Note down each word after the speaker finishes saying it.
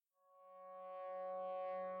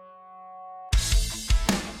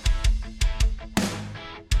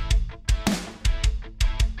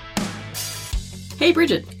Hey,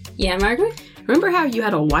 Bridget. Yeah, Margaret? Remember how you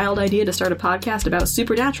had a wild idea to start a podcast about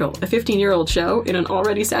Supernatural, a 15-year-old show in an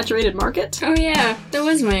already saturated market? Oh yeah, that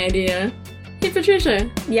was my idea. Hey, Patricia.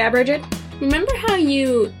 Yeah, Bridget? Remember how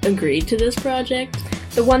you agreed to this project?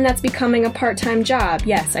 The one that's becoming a part-time job.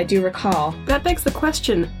 Yes, I do recall. That begs the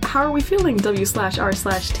question, how are we feeling,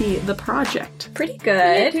 W/R/T, the project? Pretty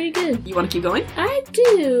Yeah, good. pretty good. You want to keep going? I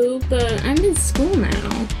do, but I'm in school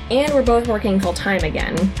now. And we're both working full-time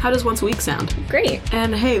again. How does once a week sound? Great.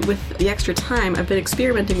 And hey, with the extra time, I've been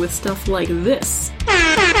experimenting with stuff like this.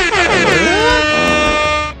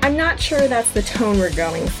 I'm not sure that's the tone we're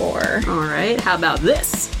going for. Alright, how about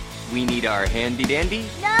this? We need our handy dandy.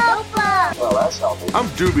 Well, that's healthy. I'm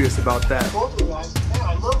dubious about that. I told you guys. Man,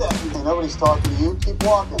 I love that. Hey, nobody's talking to you. Keep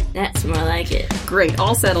walking. That's more like it. Great,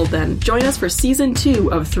 all settled then. Join us for Season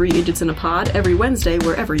 2 of 3 Idiots in a Pod every Wednesday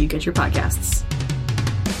wherever you get your podcasts.